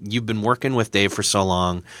 you've been working with Dave for so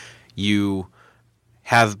long. You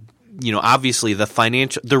have, obviously the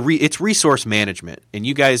financial, it's resource management, and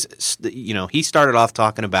you guys, he started off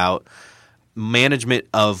talking about management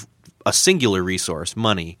of a singular resource,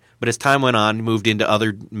 money. But as time went on, moved into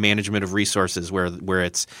other management of resources where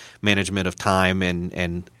it's management of time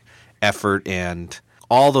and effort and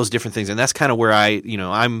all those different things. And that's kind of where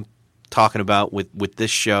I'm talking about with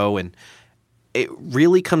this show. And it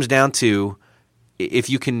really comes down to,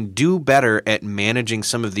 if you can do better at managing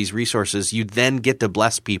some of these resources, you then get to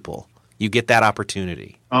bless people. You get that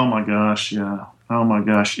opportunity. Oh my gosh, yeah. Oh my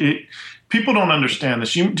gosh. People don't understand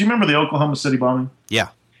this. Do you remember the Oklahoma City bombing? Yeah.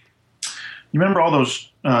 You remember all those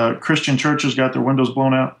Christian churches got their windows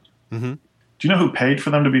blown out? Mm-hmm. Do you know who paid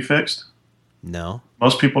for them to be fixed? No.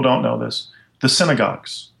 Most people don't know this. The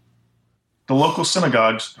synagogues. The local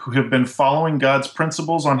synagogues, who have been following God's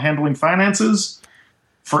principles on handling finances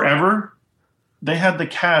forever, they had the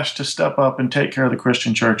cash to step up and take care of the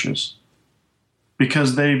Christian churches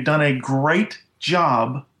because they've done a great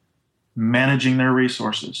job managing their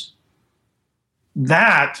resources.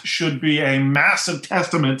 That should be a massive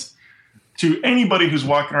testament to anybody who's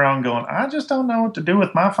walking around going, I just don't know what to do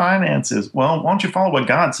with my finances. Well, why don't you follow what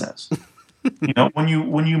God says? When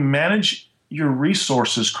you manage your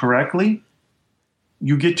resources correctly,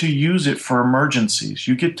 you get to use it for emergencies.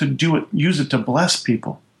 You get to use it to bless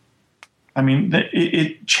people. I mean,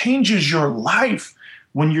 it changes your life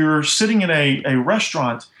when you're sitting in a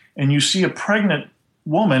restaurant and you see a pregnant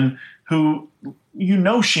woman who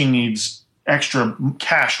she needs extra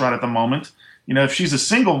cash right at the moment. If she's a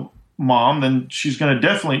single mom, then she's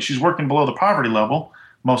working below the poverty level,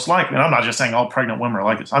 most likely. And I'm not just saying all pregnant women are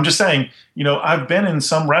like this. I'm just saying, I've been in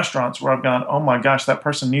some restaurants where I've gone, oh my gosh, that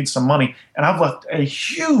person needs some money. And I've left a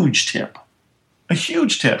huge tip,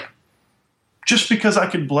 just because I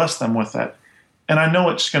could bless them with that. And I know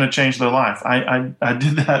it's going to change their life. I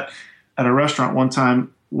did that at a restaurant one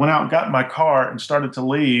time, went out, got in my car and started to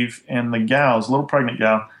leave. And the little pregnant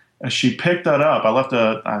gal, as she picked that up, it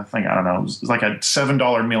was like a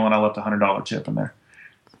 $7 meal and I left a $100 tip in there.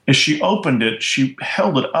 As she opened it, she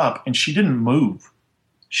held it up and she didn't move.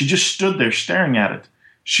 She just stood there staring at it.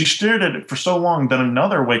 She stared at it for so long that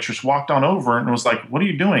another waitress walked on over and was like, what are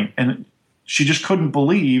you doing? And she just couldn't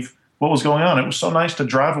believe what was going on. It was so nice to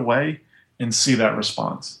drive away and see that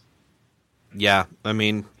response. Yeah. I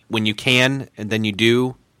mean, when you can and then you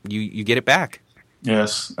do, you get it back.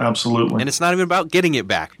 Yes, absolutely. And it's not even about getting it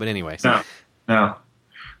back. But anyways. No.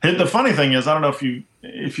 The funny thing is, I don't know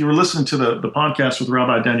if you were listening to the podcast with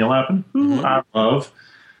Rabbi Daniel Lappin, who I love,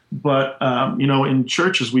 but in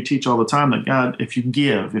churches we teach all the time that God, if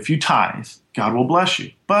you tithe, God will bless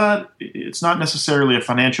you. But it's not necessarily a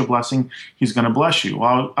financial blessing. He's going to bless you.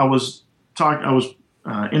 Well, I was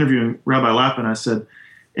interviewing Rabbi Lappin. I said,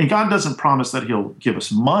 and God doesn't promise that He'll give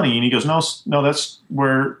us money. And he goes, no, that's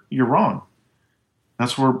where you're wrong.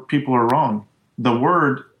 That's where people are wrong. The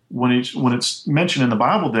word, when it's mentioned in the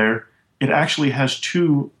Bible there, it actually has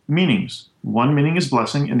two meanings. One meaning is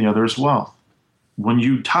blessing and the other is wealth. When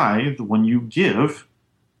you tithe, when you give,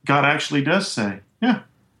 God actually does say, yeah,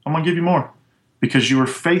 I'm going to give you more because you were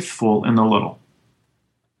faithful in the little.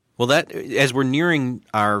 Well, that, as we're nearing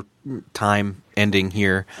our time ending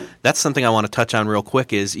here, that's something I want to touch on real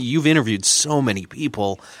quick is you've interviewed so many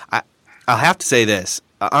people. I'll have to say this,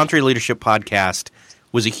 Entre Leadership Podcast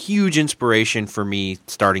was a huge inspiration for me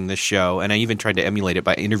starting this show, and I even tried to emulate it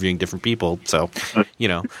by interviewing different people. So,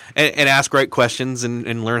 and ask right questions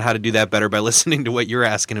and learn how to do that better by listening to what you're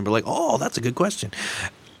asking and be like, oh, that's a good question.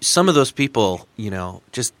 Some of those people,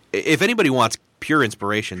 just if anybody wants pure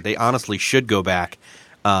inspiration, they honestly should go back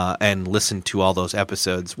and listen to all those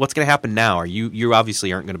episodes. What's going to happen now? You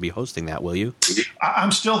obviously aren't going to be hosting that, will you?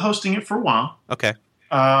 I'm still hosting it for a while. Okay.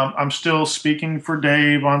 I'm still speaking for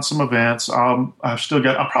Dave on some events. I'll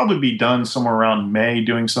probably be done somewhere around May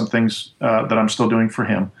doing some things that I'm still doing for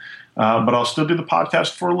him. But I'll still do the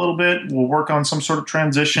podcast for a little bit. We'll work on some sort of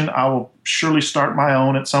transition. I will surely start my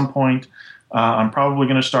own at some point. I'm probably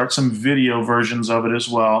going to start some video versions of it as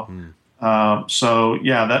well.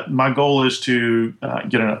 My goal is to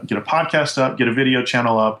get a podcast up, get a video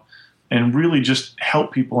channel up, and really just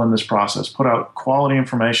help people in this process, put out quality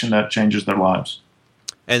information that changes their lives.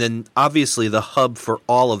 And then obviously the hub for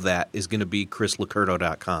all of that is going to be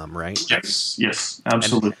chrislocurto.com, right? Yes,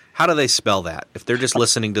 absolutely. And how do they spell that? If they're just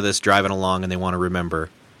listening to this driving along and they want to remember.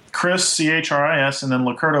 Chris, Chris, and then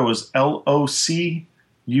Locurto is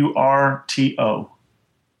Locurto.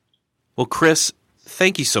 Well, Chris,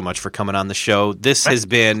 thank you so much for coming on the show. This has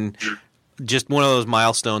been just one of those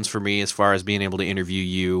milestones for me as far as being able to interview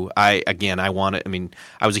you. I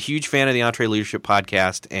was a huge fan of the Entre Leadership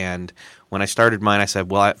podcast, and when I started mine, I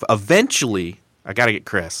said, well, eventually I got to get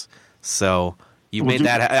Chris. So you made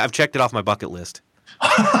that. I've checked it off my bucket list.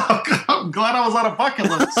 I'm glad I was on a bucket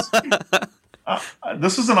list.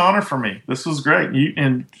 This is an honor for me. This was great.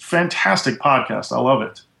 And fantastic podcast. I love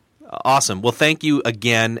it. Awesome. Well, thank you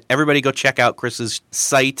again. Everybody go check out Chris's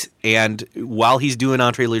site, and while he's doing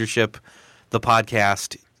Entre Leadership, the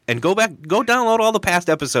podcast, and go download all the past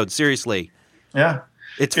episodes. Seriously. Yeah.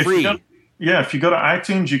 It's free. If you go to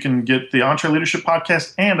iTunes, you can get the Entre Leadership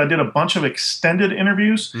podcast, and I did a bunch of extended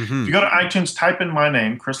interviews. Mm-hmm. If you go to iTunes, type in my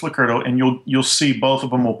name, Chris Locurto, and you'll see both of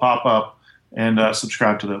them will pop up, and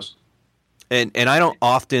subscribe to those. And I don't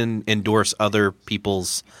often endorse other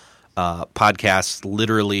people's podcasts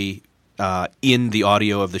literally in the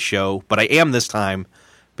audio of the show, but I am this time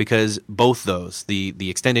because both those, the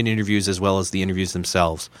extended interviews as well as the interviews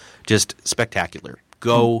themselves, just spectacular.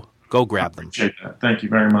 Go grab them. Appreciate that. Thank you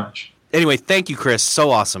very much. Anyway, thank you, Chris.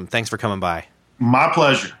 So awesome. Thanks for coming by. My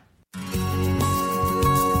pleasure.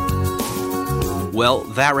 Well,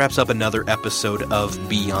 that wraps up another episode of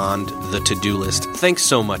Beyond the To-Do List. Thanks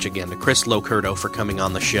so much again to Chris Locurto for coming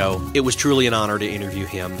on the show. It was truly an honor to interview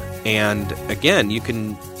him. And again, you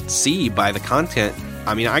can see by the content,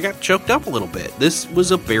 I got choked up a little bit. This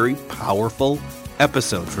was a very powerful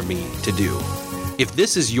episode for me to do. If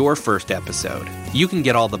this is your first episode, you can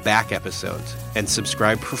get all the back episodes and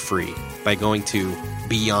subscribe for free by going to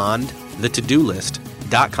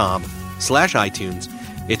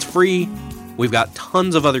beyondthetodolist.com/iTunes. It's free. We've got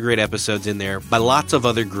tons of other great episodes in there by lots of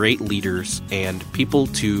other great leaders and people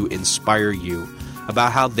to inspire you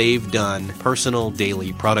about how they've done personal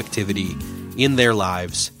daily productivity in their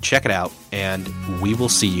lives. Check it out, and we will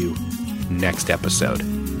see you next episode.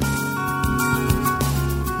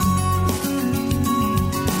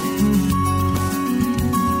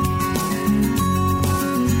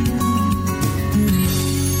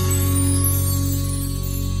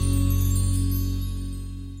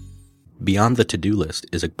 Beyond the To-Do List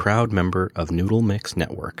is a proud member of Noodle Mix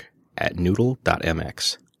Network at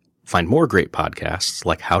noodle.mx. Find more great podcasts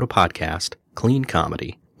like How to Podcast, Clean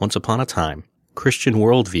Comedy, Once Upon a Time, Christian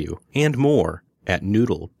Worldview, and more at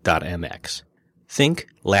noodle.mx. Think,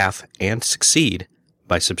 laugh, and succeed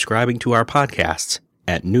by subscribing to our podcasts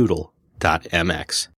at noodle.mx.